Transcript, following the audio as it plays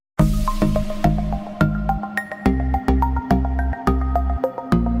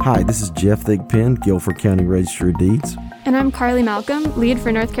Hi, this is Jeff Thigpen, Guilford County Registrar of Deeds. And I'm Carly Malcolm, Lead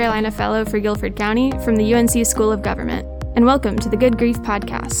for North Carolina Fellow for Guilford County from the UNC School of Government. And welcome to the Good Grief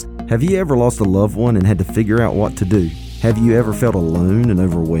Podcast. Have you ever lost a loved one and had to figure out what to do? Have you ever felt alone and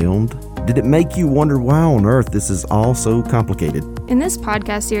overwhelmed? Did it make you wonder why on earth this is all so complicated? In this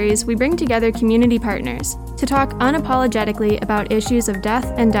podcast series, we bring together community partners to talk unapologetically about issues of death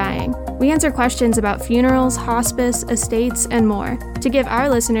and dying. We answer questions about funerals, hospice, estates, and more to give our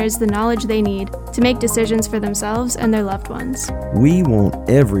listeners the knowledge they need to make decisions for themselves and their loved ones. We want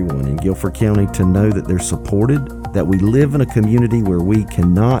everyone in Guilford County to know that they're supported, that we live in a community where we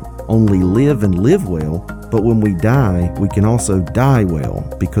can not only live and live well, but when we die, we can also die well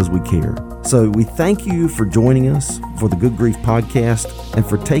because we care. So we thank you for joining us for the Good Grief Podcast and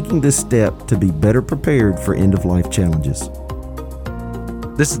for taking this step to be better prepared for end-of-life challenges.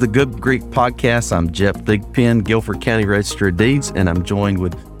 This is the Good Grief Podcast. I'm Jeff Thigpen, Guilford County Registrar of Deeds, and I'm joined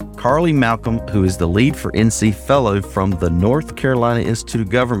with Carly Malcolm, who is the Lead for NC Fellow from the North Carolina Institute of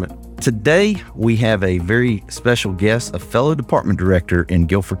Government. Today, we have a very special guest, a fellow department director in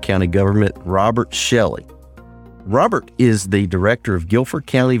Guilford County Government, Robert Shelly. Robert is the director of Guilford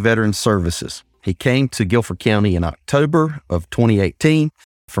County Veteran Services. He came to Guilford County in October of 2018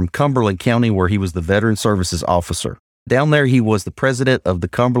 from Cumberland County, where he was the Veteran Services Officer. Down there, he was the president of the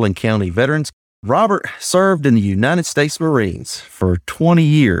Cumberland County Veterans. Robert served in the United States Marines for 20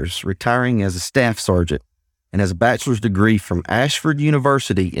 years, retiring as a staff sergeant, and has a bachelor's degree from Ashford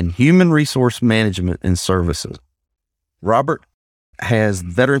University in Human Resource Management and Services. Robert has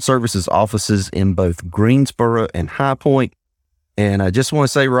Veteran Services offices in both Greensboro and High Point. And I just want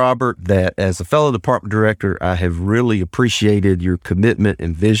to say, Robert, that as a fellow department director, I have really appreciated your commitment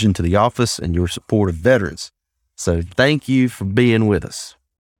and vision to the office and your support of veterans. So thank you for being with us.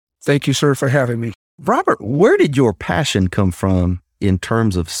 Thank you, sir, for having me. Robert, where did your passion come from in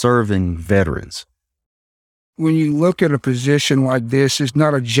terms of serving veterans? When you look at a position like this, it's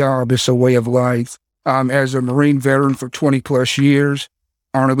not a job, it's a way of life. As a Marine veteran for 20 plus years,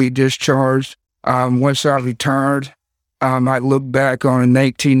 honorably discharged. Once I retired, I look back on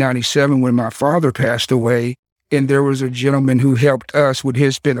 1997 when my father passed away, and there was a gentleman who helped us with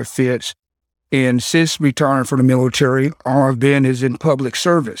his benefits. And since retiring from the military, all I've been is in public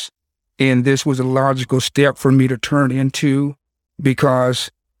service. And this was a logical step for me to turn into,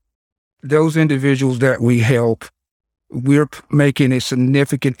 because those individuals that we help, we're making a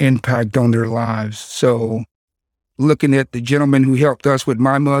significant impact on their lives. So looking at the gentleman who helped us with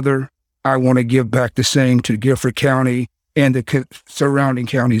my mother, I want to give back the same to Guilford County and the surrounding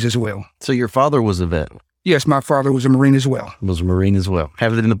counties as well. So your father was a vet? Yes, my father was a Marine as well. Was a Marine as well.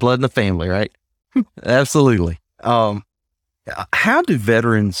 Have it in the blood in the family, right? Absolutely. How do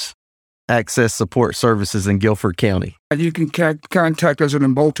veterans access support services in Guilford County? You can contact us in a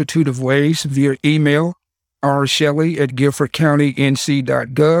multitude of ways via email,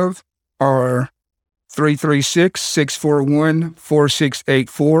 rshelley@guilfordcountync.gov or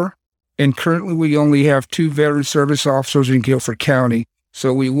 336-641-4684. And currently we only have 2 veteran service officers in Guilford County.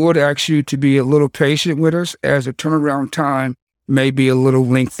 So we would ask you to be a little patient with us, as the turnaround time may be a little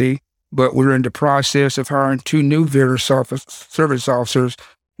lengthy, but we're in the process of hiring 2 new veteran service officers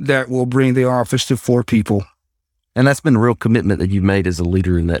that will bring the office to 4 people. And that's been a real commitment that you've made as a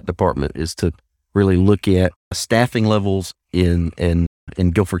leader in that department, is to really look at staffing levels in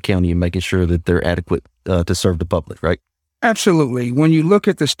Guilford County and making sure that they're adequate to serve the public, right? Absolutely. When you look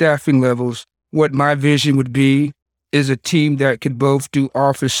at the staffing levels, what my vision would be is a team that could both do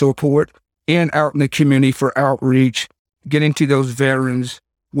office support and out in the community for outreach, getting to those veterans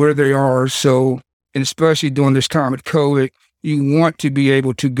where they are. So, and especially during this time of COVID, you want to be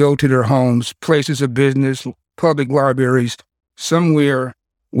able to go to their homes, places of business, public libraries, somewhere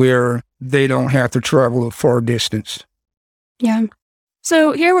where they don't have to travel a far distance. Yeah.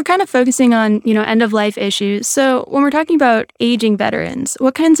 So here we're kind of focusing on, end-of-life issues. So when we're talking about aging veterans,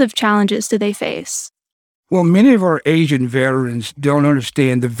 what kinds of challenges do they face? Well, many of our aging veterans don't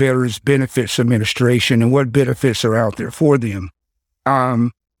understand the Veterans Benefits Administration and what benefits are out there for them.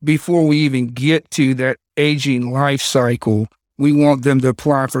 Before we even get to that aging life cycle, we want them to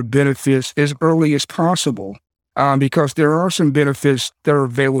apply for benefits as early as possible, because there are some benefits that are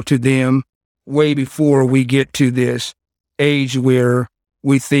available to them way before we get to this age where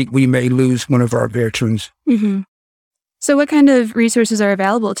we think we may lose one of our veterans. Mm-hmm. So what kind of resources are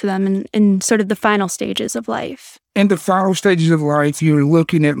available to them in sort of the final stages of life? In the final stages of life, you're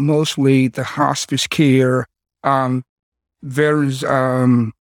looking at mostly the hospice care, veterans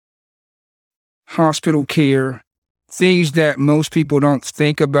hospital care, things that most people don't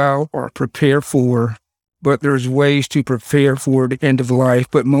think about or prepare for but there's ways to prepare for the end of life,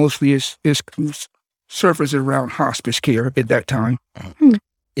 but mostly it's surfaces around hospice care at that time.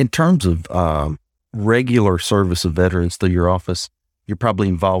 In terms of regular service of veterans through your office, you're probably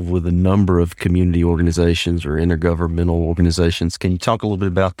involved with a number of community organizations or intergovernmental organizations. Can you talk a little bit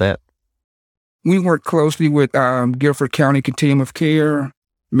about that? We work closely with Guilford County Continuum of Care,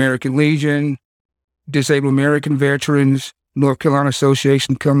 American Legion, Disabled American Veterans, North Carolina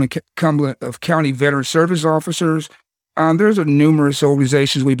Association of County Veteran Service Officers. There's numerous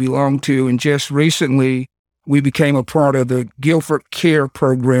organizations we belong to, and just recently we became a part of the Guilford Care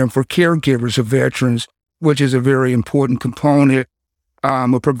Program for caregivers of veterans, which is a very important component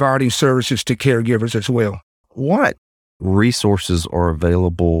of providing services to caregivers as well. What resources are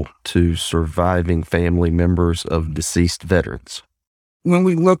available to surviving family members of deceased veterans? When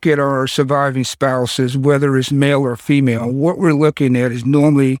we look at our surviving spouses, whether it's male or female, what we're looking at is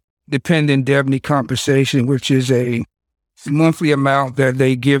normally dependent indemnity compensation, which is a monthly amount that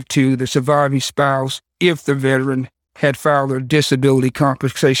they give to the surviving spouse if the veteran had filed their disability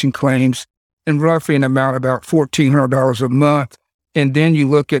compensation claims, and roughly an amount about $1,400 a month. And then you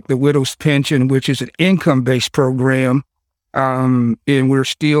look at the widow's pension, which is an income-based program. And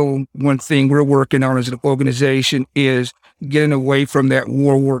one thing we're working on as an organization is getting away from that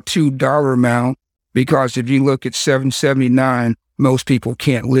World War II dollar amount, because if you look at $779, most people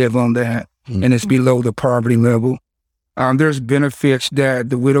can't live on that, and it's below the poverty level. There's benefits that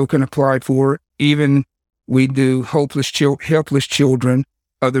the widow can apply for. Even we do helpless children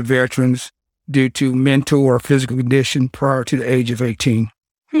of the veterans due to mental or physical condition prior to the age of 18.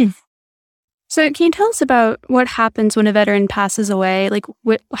 So can you tell us about what happens when a veteran passes away? Like,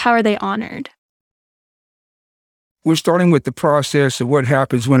 how are they honored? We're starting with the process of what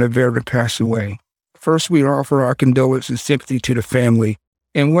happens when a veteran passes away. First, we offer our condolences and sympathy to the family.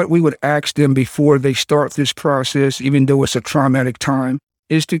 And what we would ask them before they start this process, even though it's a traumatic time,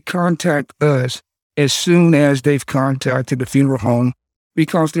 is to contact us as soon as they've contacted the funeral home,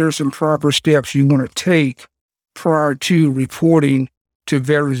 because there are some proper steps you want to take prior to reporting to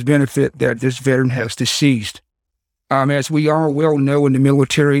Veterans Benefit that this veteran has deceased. As we all well know in the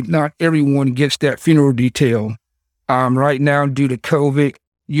military, not everyone gets that funeral detail. Right now, due to COVID,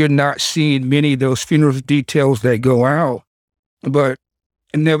 you're not seeing many of those funeral details that go out, but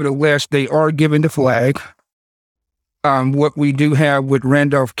nevertheless, they are given the flag. What we do have with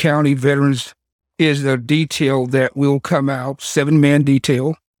Randolph County veterans is a detail that will come out, 7-man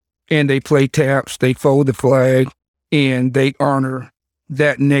detail, and they play taps, they fold the flag, and they honor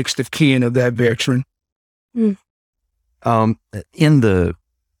that next of kin of that veteran.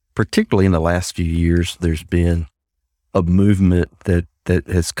 Particularly in the last few years, there's been a movement that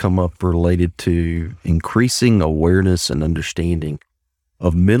has come up related to increasing awareness and understanding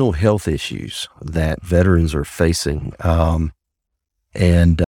of mental health issues that veterans are facing.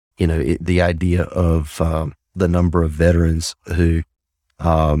 The idea of the number of veterans who,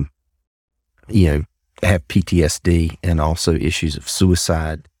 have PTSD and also issues of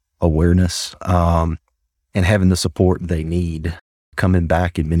suicide awareness, and having the support they need coming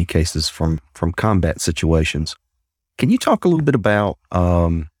back in many cases from combat situations. Can you talk a little bit about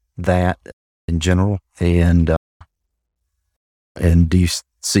that in general, and do you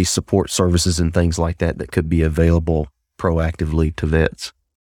see support services and things like that could be available proactively to vets?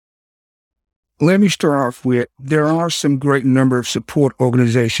 Let me start off with, there are some great number of support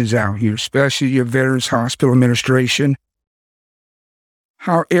organizations out here, especially your Veterans Hospital Administration.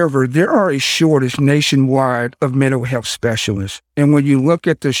 However, there are a shortage nationwide of mental health specialists. And when you look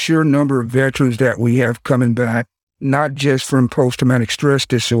at the sheer number of veterans that we have coming back, not just from post-traumatic stress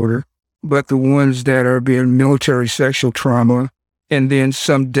disorder, but the ones that are being military sexual trauma, and then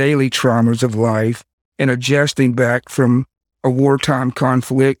some daily traumas of life, and adjusting back from a wartime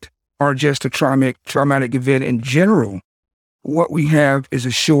conflict or just a traumatic event in general. What we have is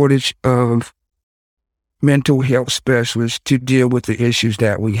a shortage of mental health specialists to deal with the issues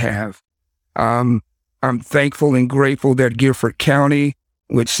that we have. I'm thankful and grateful that Guilford County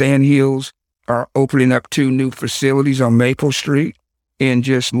with Sand Hills are opening up 2 new facilities on Maple Street, and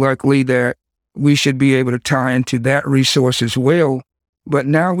just luckily that we should be able to tie into that resource as well. But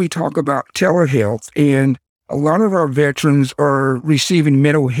now we talk about telehealth, and a lot of our veterans are receiving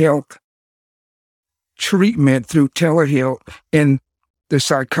mental health treatment through telehealth, and the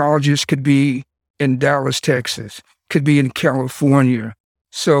psychologist could be in Dallas, Texas, could be in California.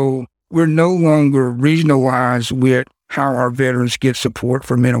 So we're no longer regionalized with how our veterans get support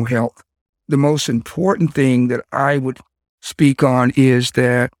for mental health. The most important thing that I would speak on is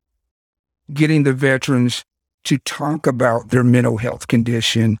that getting the veterans to talk about their mental health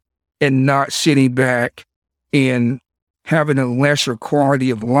condition and not sitting back in having a lesser quality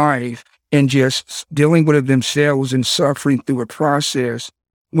of life and just dealing with it themselves and suffering through a process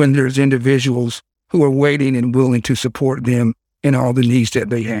when there's individuals who are waiting and willing to support them in all the needs that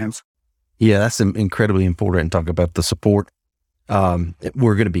they have. Yeah, that's incredibly important to talk about the support.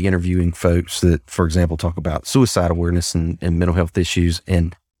 We're going to be interviewing folks that, for example, talk about suicide awareness and mental health issues.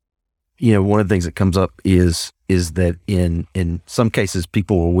 And, one of the things that comes up is that in some cases,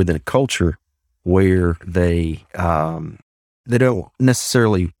 people are within a culture where they don't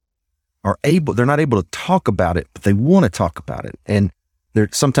necessarily they're not able to talk about it, but they want to talk about it. And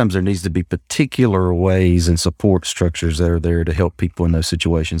sometimes there needs to be particular ways and support structures that are there to help people in those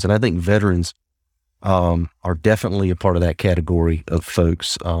situations. And I think veterans are definitely a part of that category of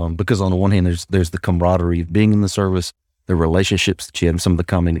folks, because on the one hand, there's the camaraderie of being in the service, the relationships that you have, some of the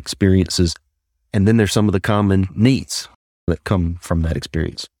common experiences, and then there's some of the common needs that come from that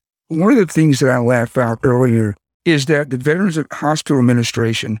experience. One of the things that I laughed out earlier is that the Veterans Hospital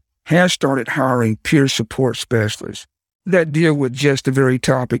Administration has started hiring peer support specialists that deal with just the very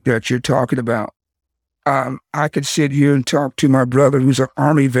topic that you're talking about. I could sit here and talk to my brother who's an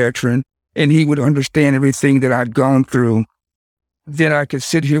Army veteran, and he would understand everything that I'd gone through. Then I could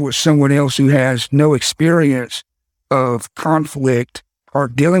sit here with someone else who has no experience of conflict or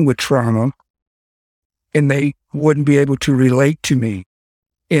dealing with trauma, and they wouldn't be able to relate to me.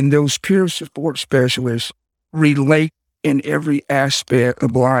 And those peer support specialists relate in every aspect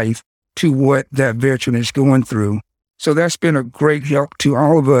of life to what that veteran is going through. So that's been a great help to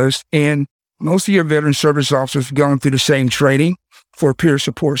all of us. And most of your veteran service officers have gone through the same training for peer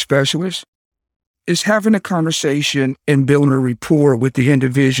support specialists. Is having a conversation and building a rapport with the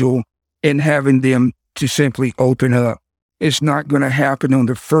individual and having them to simply open up. It's not going to happen on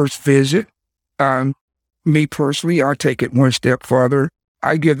the first visit. Me personally, I take it one step farther.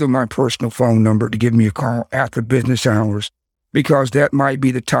 I give them my personal phone number to give me a call after business hours, because that might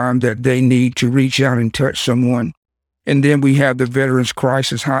be the time that they need to reach out and touch someone. And then we have the Veterans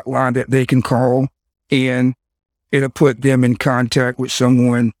Crisis Hotline that they can call, and it'll put them in contact with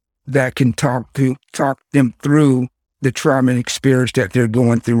someone that can talk them through the trauma and experience that they're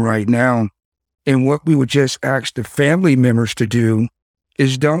going through right now. And what we would just ask the family members to do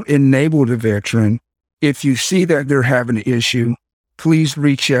is don't enable the veteran. If you see that they're having an issue, please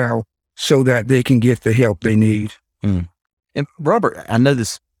reach out so that they can get the help they need. And Robert, I know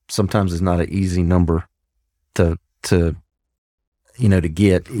this sometimes is not an easy number to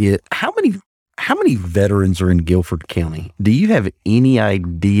get. How many veterans are in Guilford County? Do you have any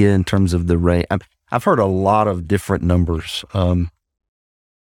idea in terms of the rate? I've heard a lot of different numbers.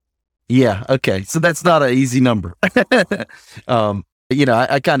 Yeah, okay. So that's not an easy number.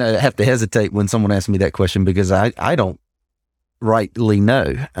 I kind of have to hesitate when someone asks me that question because I don't rightly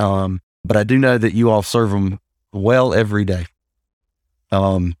know. But I do know that you all serve them well every day.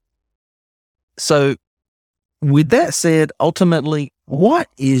 So with that said, ultimately, what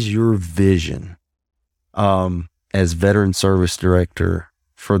is your vision as Veteran Service Director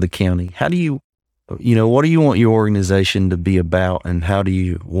for the county? How do you, what do you want your organization to be about, and how do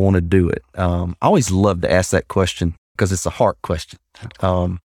you want to do it? I always love to ask that question because it's a heart question.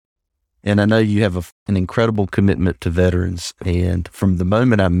 And I know you have an incredible commitment to veterans. And from the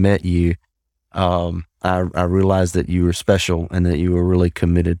moment I met you, I realized that you were special and that you were really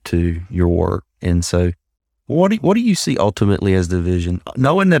committed to your work. And so what do you see ultimately as the vision?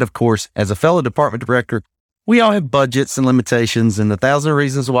 Knowing that, of course, as a fellow department director, we all have budgets and limitations and 1,000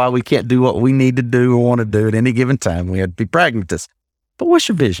 reasons why we can't do what we need to do or want to do at any given time. We have to be pragmatists. But what's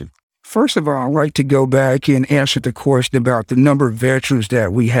your vision? First of all, I'd like to go back and answer the question about the number of veterans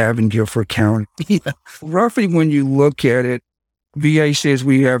that we have in Guilford County. Yeah. Roughly, when you look at it, VA says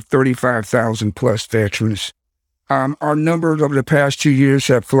we have 35,000 plus veterans. Our numbers over the past 2 years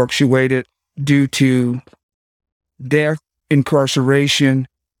have fluctuated due to death, incarceration,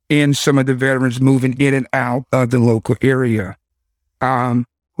 and some of the veterans moving in and out of the local area.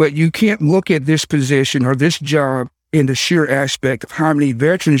 But you can't look at this position or this job in the sheer aspect of how many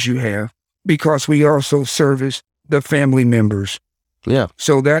veterans you have, because we also service the family members. Yeah.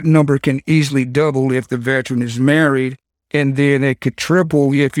 So that number can easily double if the veteran is married, and then it could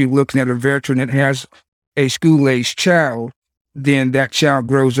triple if you're looking at a veteran that has a school-aged child. Then that child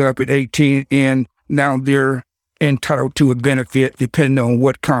grows up at 18, and now they're entitled to a benefit depending on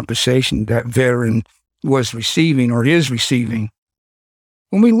what compensation that veteran was receiving or is receiving.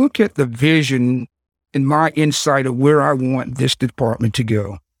 When we look at the vision and my insight of where I want this department to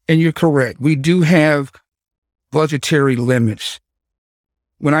go, and you're correct, we do have budgetary limits.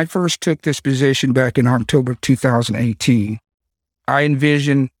 When I first took this position back in October 2018, I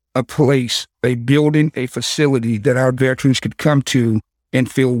envisioned a place, a building, a facility that our veterans could come to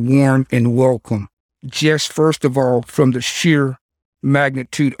and feel warm and welcome. Just first of all, from the sheer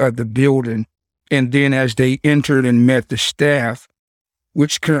magnitude of the building, and then as they entered and met the staff,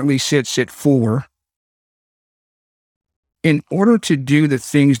 which currently sits at 4, in order to do the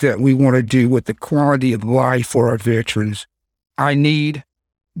things that we want to do with the quality of life for our veterans, I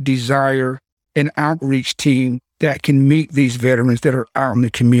desire an outreach team that can meet these veterans that are out in the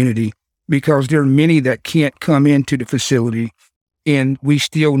community, because there are many that can't come into the facility, and we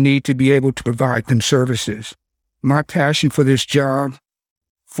still need to be able to provide them services. My passion for this job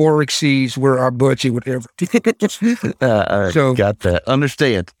far exceeds where our budget would ever be. So, got that.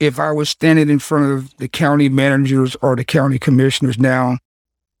 Understand. If I was standing in front of the county managers or the county commissioners now,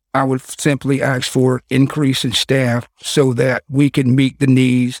 I would simply ask for increase in staff so that we can meet the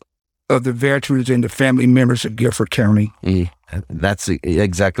needs of the veterans and the family members of Guilford County. That's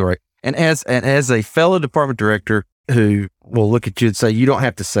exactly right. And as a fellow department director who will look at you and say, you don't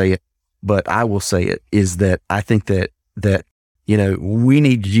have to say it, but I will say it, is that I think that we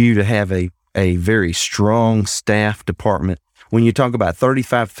need you to have a very strong staff department. When you talk about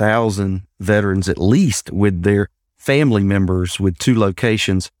 35,000 veterans, at least with their family members with 2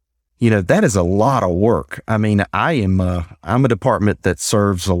 locations, that is a lot of work. I mean, I'm a department that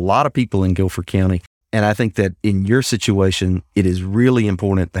serves a lot of people in Guilford County. And I think that in your situation, it is really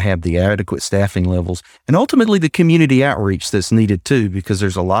important to have the adequate staffing levels and ultimately the community outreach that's needed too, because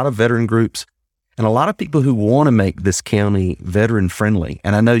there's a lot of veteran groups and a lot of people who want to make this county veteran friendly.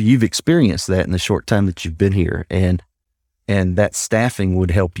 And I know you've experienced that in the short time that you've been here. And that staffing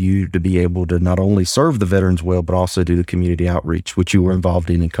would help you to be able to not only serve the veterans well, but also do the community outreach, which you were involved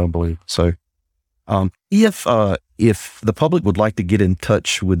in Cumberland. So if the public would like to get in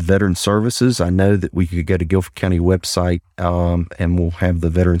touch with Veteran Services, I know that we could go to Guilford County website and we'll have the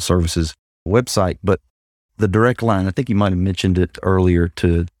Veteran Services website. But the direct line, I think you might have mentioned it earlier,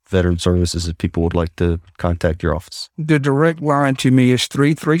 to Veteran Services if people would like to contact your office. The direct line to me is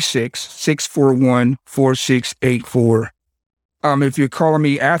 336-641-4684. If you're calling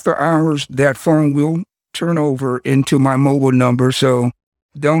me after hours, that phone will turn over into my mobile number. So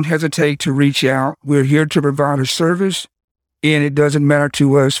don't hesitate to reach out. We're here to provide a service, and it doesn't matter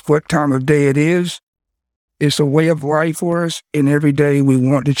to us what time of day it is. It's a way of life for us, and every day we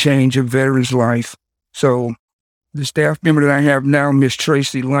want to change a veteran's life. So the staff member that I have now, Miss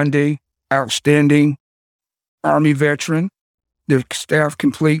Tracy Lundy, outstanding Army veteran. The staff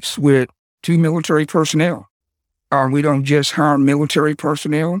completes with 2 military personnel. We don't just hire military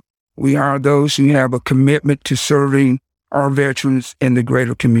personnel. We hire those who have a commitment to serving our veterans in the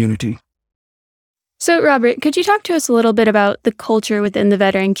greater community. So, Robert, could you talk to us a little bit about the culture within the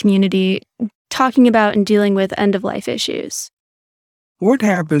veteran community, talking about and dealing with end-of-life issues? What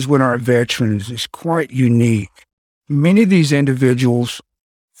happens with our veterans is quite unique. Many of these individuals,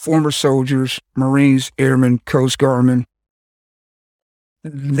 former soldiers, Marines, Airmen, Coast Guardmen,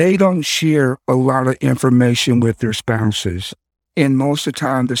 they don't share a lot of information with their spouses. And most of the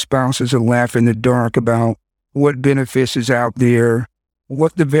time, the spouses are laughing in the dark about what benefits is out there,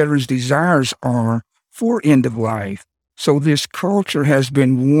 what the veterans' desires are for end of life. So this culture has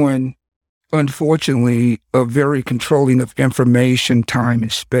been one, unfortunately, of very controlling of information, time,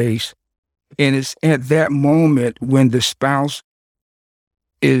 and space. And it's at that moment when the spouse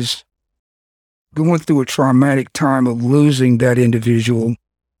is going through a traumatic time of losing that individual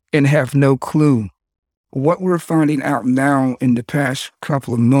and have no clue. What we're finding out now in the past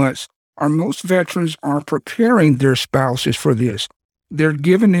couple of months are most veterans are preparing their spouses for this. They're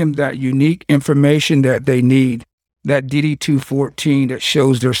giving them that unique information that they need, that DD-214 that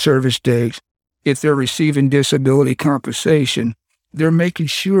shows their service dates. If they're receiving disability compensation, they're making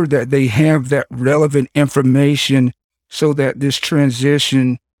sure that they have that relevant information so that this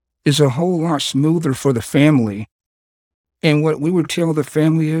transition is a whole lot smoother for the family. And what we would tell the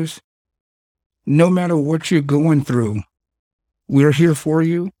family is, no matter what you're going through, we're here for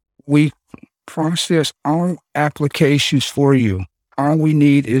you. We process all applications for you. All we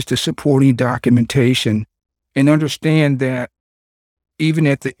need is the supporting documentation, and understand that even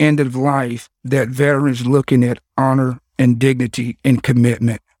at the end of life, that veteran's looking at honor and dignity and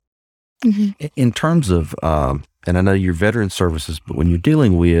commitment. Mm-hmm. In terms of, and I know your veteran services, but when you're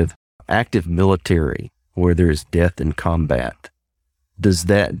dealing with active military where there is death in combat, does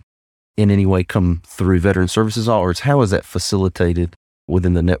that in any way come through veteran services, or how is that facilitated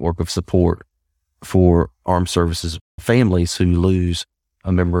within the network of support for armed services families who lose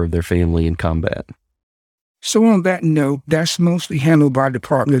a member of their family in combat? So on that note, that's mostly handled by the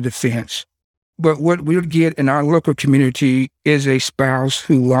Department of Defense. But what we'll get in our local community is a spouse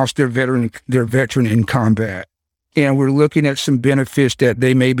who lost their veteran in combat. And we're looking at some benefits that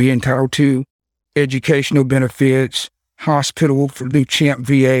they may be entitled to, educational benefits, hospital for the Champ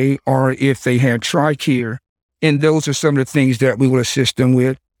VA, or if they had TRICARE. And those are some of the things that we will assist them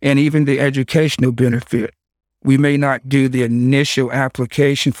with, and even the educational benefit. We may not do the initial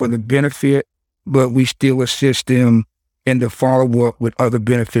application for the benefit, but we still assist them in the follow-up with other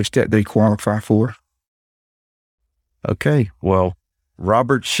benefits that they qualify for. Okay, well,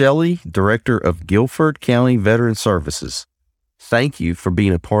 Robert Shelly, Director of Guilford County Veteran Services, thank you for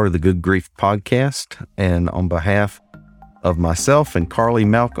being a part of the Good Grief podcast. And on behalf of myself and Carly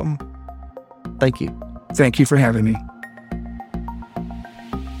Malcolm, thank you. Thank you for having me.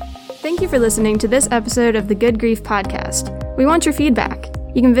 Thank you for listening to this episode of the Good Grief podcast. We want your feedback.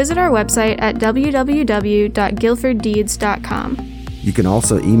 You can visit our website at www.guilforddeeds.com. You can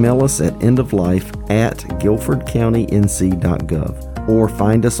also email us at endoflife@guilfordcountync.gov or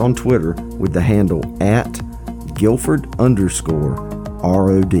find us on Twitter with the handle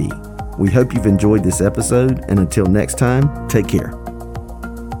 @Guilford_ROD. We hope you've enjoyed this episode, and until next time, take care.